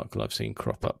news article I've seen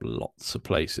crop up lots of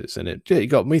places, and it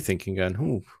got me thinking, going,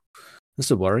 "Oh,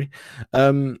 that's a worry."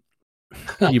 You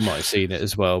might have seen it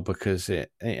as well because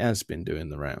it has been doing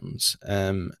the rounds.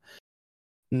 And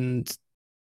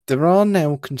there are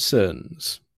now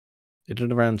concerns in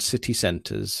and around city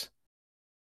centres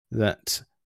that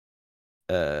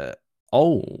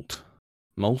old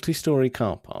multi-storey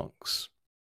car parks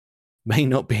may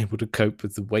not be able to cope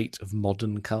with the weight of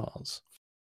modern cars.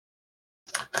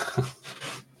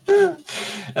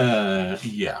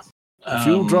 Yeah. If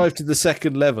you'll drive to the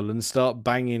second level and start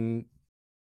banging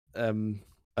a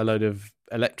load of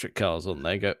electric cars on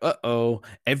there, go, uh-oh,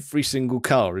 every single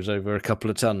car is over a couple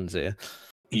of tons here.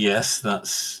 Yes,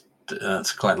 that's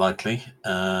quite likely.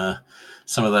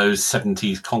 Some of those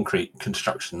 70s concrete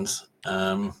constructions.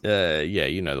 Yeah,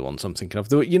 you know the ones I'm thinking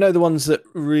of. You know the ones that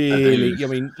really. I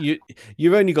mean,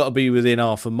 you've only got to be within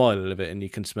half a mile of it, and you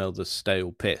can smell the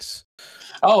stale piss.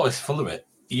 Oh, it's full of it.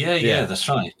 Yeah, that's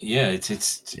right. Yeah,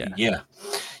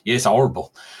 it's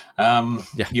horrible.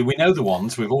 We know the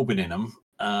ones. We've all been in them.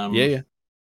 Yeah.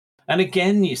 And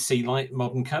again, you see, like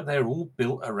modern cars, they're all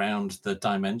built around the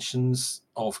dimensions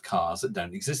of cars that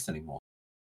don't exist anymore.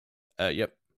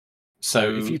 Yep.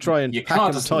 So if you try and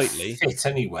pack them tightly, fit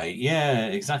anyway. Yeah,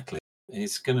 exactly.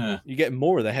 It's gonna. You get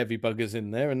more of the heavy buggers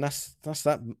in there, and that's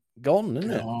that gone,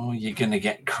 isn't it? Oh, you're gonna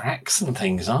get cracks and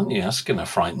things, aren't you? That's gonna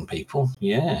frighten people.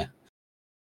 Yeah.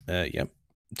 Yep.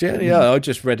 Yeah. I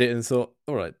just read it and thought,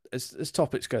 all right, as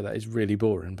topics go, that is really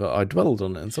boring. But I dwelled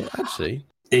on it and thought, actually,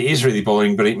 it is really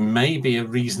boring, but it may be a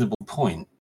reasonable point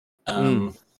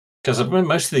because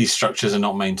most of these structures are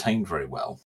not maintained very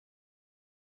well.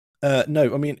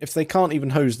 No, I mean, if they can't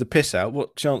even hose the piss out,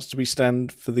 what chance do we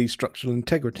stand for the structural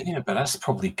integrity? Yeah, but that's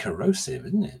probably corrosive,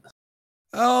 isn't it?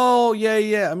 Oh,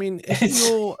 yeah. I mean, if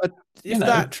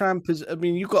that tramp is, I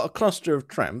mean, you've got a cluster of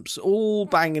tramps all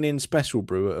banging in special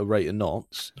brew at a rate of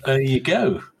knots. There you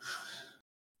go.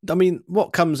 I mean,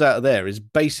 what comes out of there is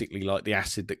basically like the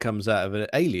acid that comes out of an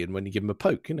alien when you give them a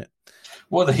poke, isn't it?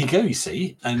 Well, there you go, you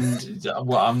see. And,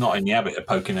 I'm not in the habit of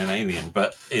poking an alien,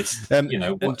 but it's,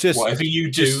 whatever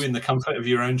you do in the comfort of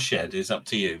your own shed is up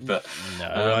to you. But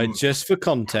just for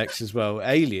context as well,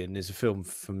 Alien is a film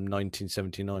from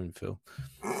 1979, Phil.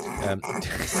 I'm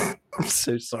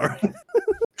so sorry.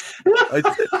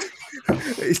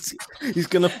 He's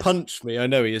going to punch me. I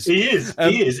know he is. He is.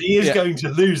 He is going to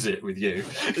lose it with you.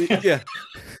 Yeah.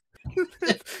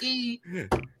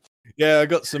 Yeah, I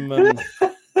got some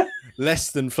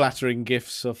less than flattering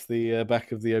gifts off the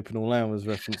back of the Open All Hours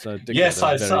reference. I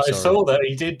saw that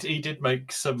he did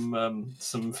make some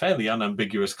fairly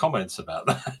unambiguous comments about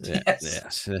that.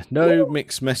 Yes. No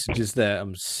mixed messages there.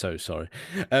 I'm so sorry,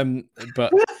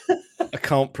 but I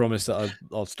can't promise that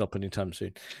I'll stop anytime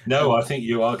soon. No, I think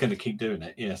you are going to keep doing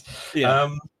it. Yes. Yeah.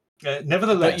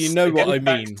 Nevertheless, but you know what I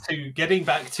mean. Getting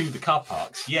back to the car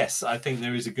parks, yes, I think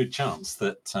there is a good chance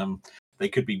that they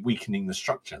could be weakening the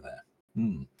structure there.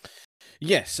 Mm.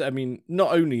 Yes, I mean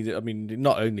not only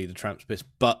the tramp bits,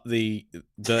 but the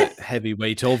heavy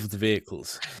weight of the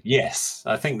vehicles. Yes,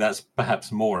 I think that's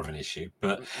perhaps more of an issue,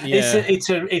 but it's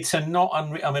a not.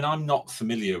 I mean, I'm not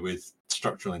familiar with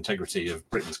structural integrity of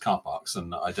Britain's car parks,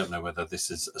 and I don't know whether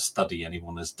this is a study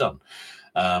anyone has done.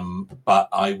 But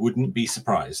I wouldn't be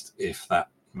surprised if that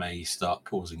may start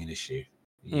causing an issue.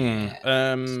 Yeah.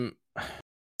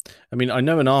 I mean, I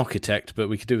know an architect, but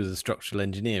we could do with a structural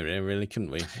engineer, really, couldn't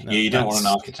we? You don't want an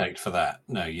architect for that.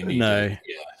 No, you need.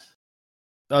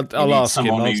 I'll ask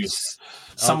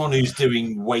someone who's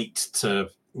doing weight to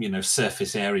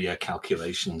surface area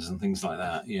calculations and things like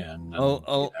that. Yeah, and,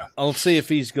 I'll see if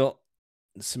he's got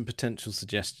some potential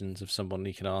suggestions of someone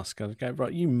he can ask. I'll go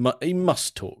right. He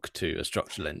must talk to a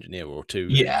structural engineer or two.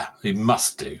 Yeah, he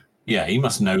must do. Yeah, he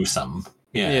must know some.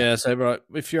 Yeah. Yeah. So right,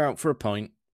 if you're out for a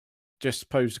pint, just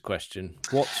pose the question.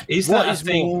 What is a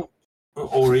thing,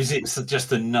 or is it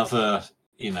just another,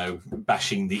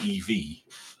 bashing the EV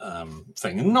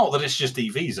thing? And not that it's just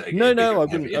EVs.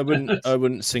 I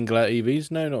wouldn't single out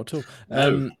EVs. No, not at all.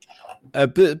 No.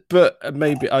 But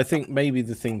maybe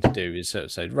the thing to do is sort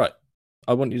of say, right,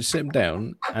 I want you to sit him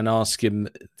down and ask him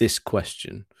this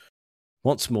question: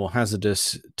 what's more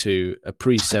hazardous to a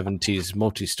pre-70s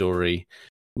multi-story,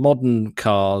 modern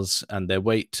cars and their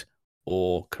weight,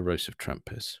 or corrosive tramp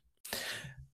piss?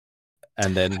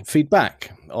 And then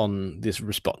feedback on this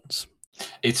response.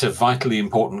 It's a vitally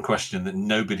important question that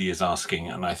nobody is asking,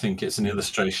 and I think it's an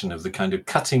illustration of the kind of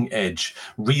cutting-edge,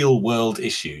 real-world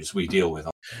issues we deal with.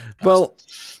 Well,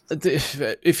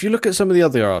 if you look at some of the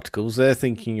other articles, they're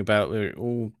thinking about it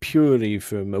all purely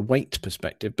from a weight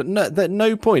perspective, but at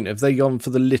no point have they gone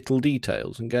for the little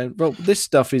details and going, well, this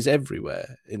stuff is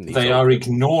everywhere in these. They are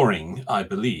ignoring, I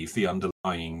believe, the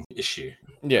underlying issue.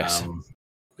 Yes.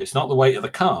 It's not the weight of the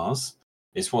cars.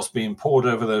 It's what's being poured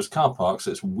over those car parks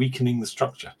that's weakening the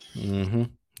structure. Mm-hmm.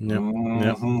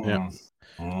 Yeah.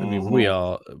 I mean,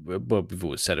 we've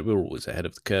always said it, we're always ahead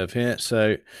of the curve here.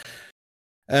 So,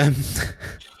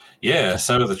 yeah,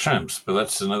 so are the tramps, but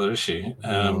that's another issue.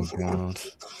 Oh, God.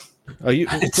 Are you?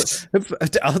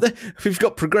 We've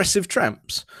got progressive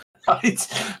tramps.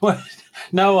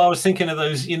 No, I was thinking of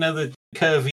those, the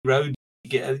curvy road you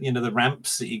get, the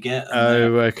ramps that you get.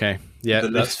 Oh, okay. Yeah, the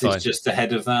lift that's is just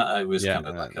ahead of that. It was kind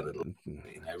of like a little,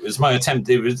 it was my attempt.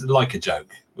 It was like a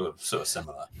joke, sort of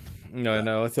similar.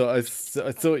 No. I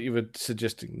thought you were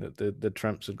suggesting that the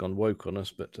tramps had gone woke on us,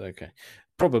 but okay,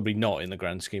 probably not in the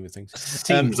grand scheme of things.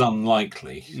 Seems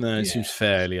unlikely. No, it seems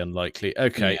fairly unlikely.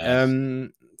 Okay,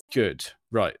 good.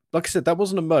 Right, like I said, that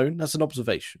wasn't a moan. That's an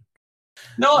observation.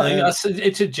 No, I think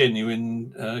it's a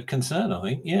genuine concern. I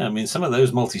think, I mean, some of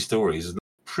those multi-stories are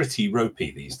pretty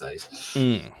ropey these days.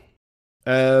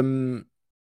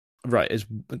 Right,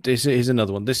 here's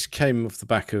another one. This came off the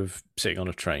back of sitting on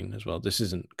a train as well. This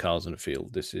isn't cars in a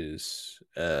field. This is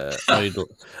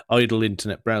idle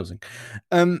internet browsing.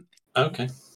 Okay.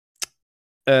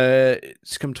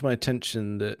 It's come to my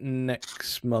attention that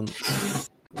next month,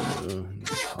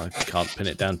 I can't pin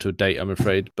it down to a date, I'm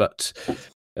afraid, but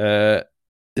the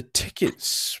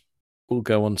tickets will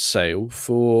go on sale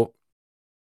for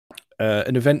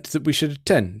an event that we should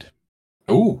attend.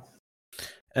 Ooh.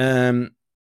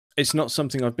 It's not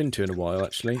something I've been to in a while,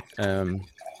 actually. Very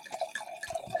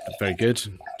good.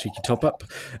 Cheeky top up.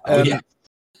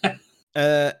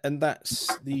 And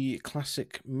that's the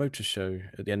Classic Motor Show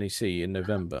at the NEC in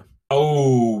November.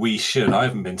 Oh, we should. I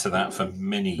haven't been to that for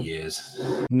many years.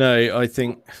 No, I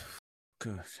think...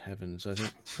 Good heavens. I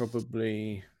think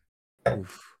probably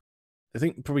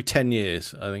 10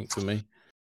 years, I think, for me.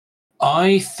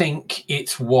 I think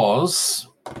it was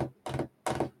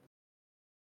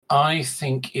I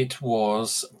think it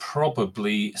was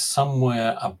probably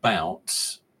somewhere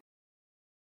about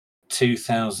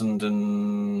 2000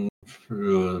 and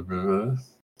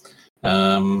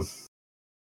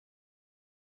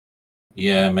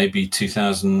maybe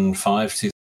 2005,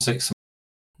 2006.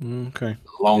 Okay,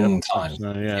 long time.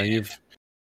 So,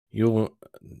 you're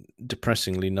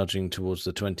depressingly nudging towards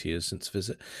the 20 years since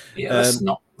visit. Yeah, that's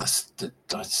not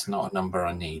a number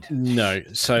I need. No,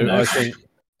 so no.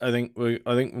 I think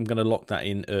I'm going to lock that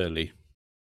in early.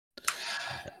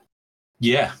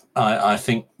 Yeah, I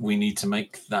think we need to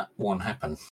make that one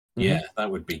happen. Mm-hmm. Yeah, that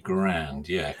would be grand.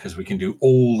 Yeah, because we can do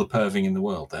all the perving in the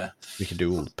world there. We can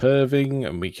do all the perving,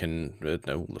 and we can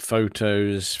all the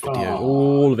photos, video,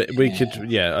 all of it. Yeah. We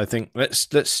could, I think let's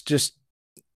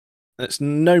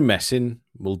no messing.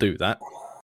 We'll do that.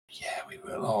 Yeah, we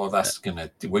will. Oh, that's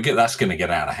gonna get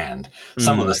out of hand.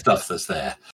 Some of the stuff that's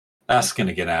there. That's going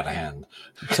to get out of hand.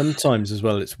 Sometimes as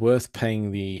well, it's worth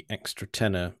paying the extra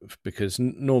tenner because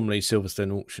normally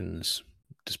Silverstone auctions,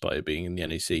 despite it being in the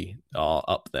NEC, are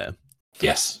up there.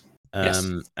 Yes.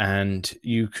 And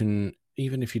you can,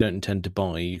 even if you don't intend to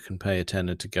buy, you can pay a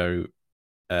tenner to go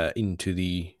into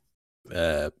the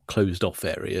closed off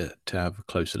area to have a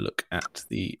closer look at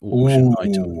the auction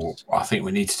items. I think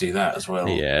we need to do that as well.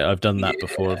 Yeah, I've done that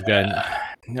before. I've gone,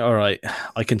 all right,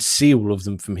 I can see all of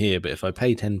them from here, but if I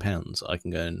pay £10, I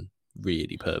can go and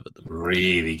really pervert them.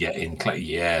 Really get in.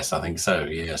 Yes, I think so.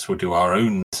 Yes, we'll do our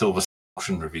own Silverstone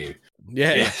auction review.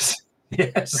 Yes.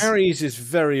 Harry's is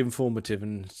very informative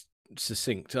and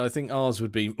succinct. I think ours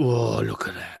would be, oh, look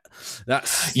at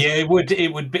that. It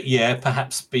would be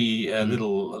perhaps be a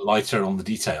little lighter on the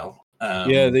detail.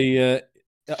 I'd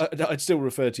still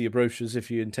refer to your brochures if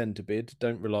you intend to bid.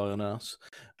 Don't rely on us.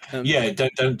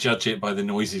 Don't judge it by the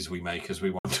noises we make as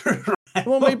we wander around.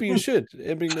 Well, maybe you should.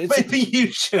 I mean, maybe you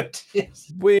should.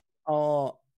 Yes. We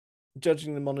are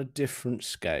judging them on a different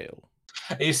scale.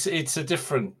 It's a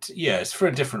different. Yeah, it's for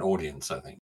a different audience, I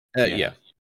think. Yeah.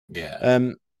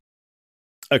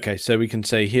 Okay, so we can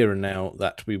say here and now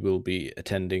that we will be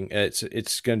attending.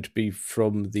 It's going to be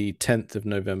from the 10th of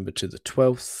November to the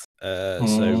 12th.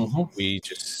 So we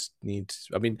just need.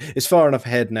 I mean, it's far enough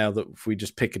ahead now that if we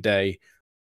just pick a day,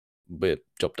 we're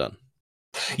job done.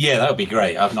 Yeah, that would be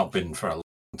great. I've not been for a long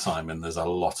time, and there's a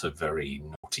lot of very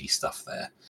naughty stuff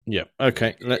there. Yeah.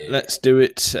 Okay. Let's do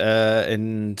it,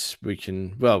 and we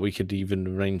could even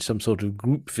arrange some sort of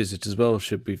group visit as well.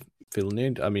 Should we feel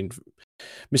need? I mean.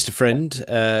 Mr. Friend,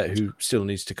 who still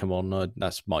needs to come on.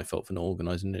 That's my fault for not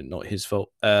organising it, not his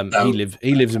fault.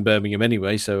 He lives in Birmingham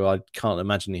anyway, so I can't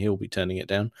imagine he'll be turning it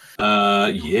down.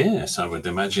 Yes, I would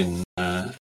imagine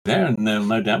there, and there'll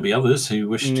no doubt be others who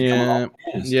wish to come along.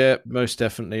 Yes. Yeah, most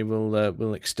definitely.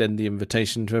 We'll extend the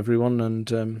invitation to everyone, and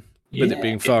with it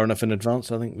being far enough in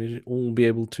advance, I think we'll all be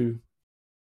able to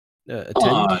attend.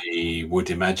 I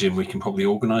would imagine we can probably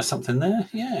organise something there.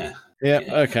 Yeah. Yeah,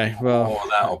 okay. Well,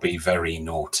 that'll be very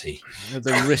naughty. At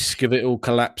the risk of it all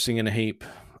collapsing in a heap,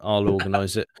 I'll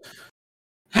organise it.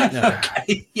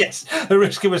 Okay, yes. The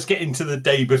risk of us getting to the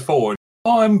day before.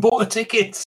 I haven't bought a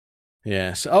ticket.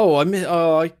 Yes.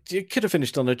 I could have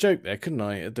finished on a joke there, couldn't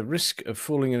I? At the risk of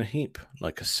falling in a heap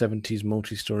like a 70s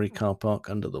multi-story car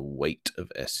park under the weight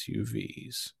of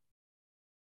SUVs.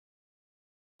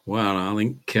 Well, I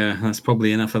think that's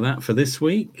probably enough of that for this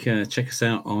week. Check us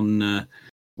out on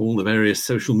all the various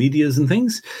social medias and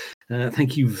things.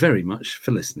 Thank you very much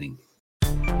for listening.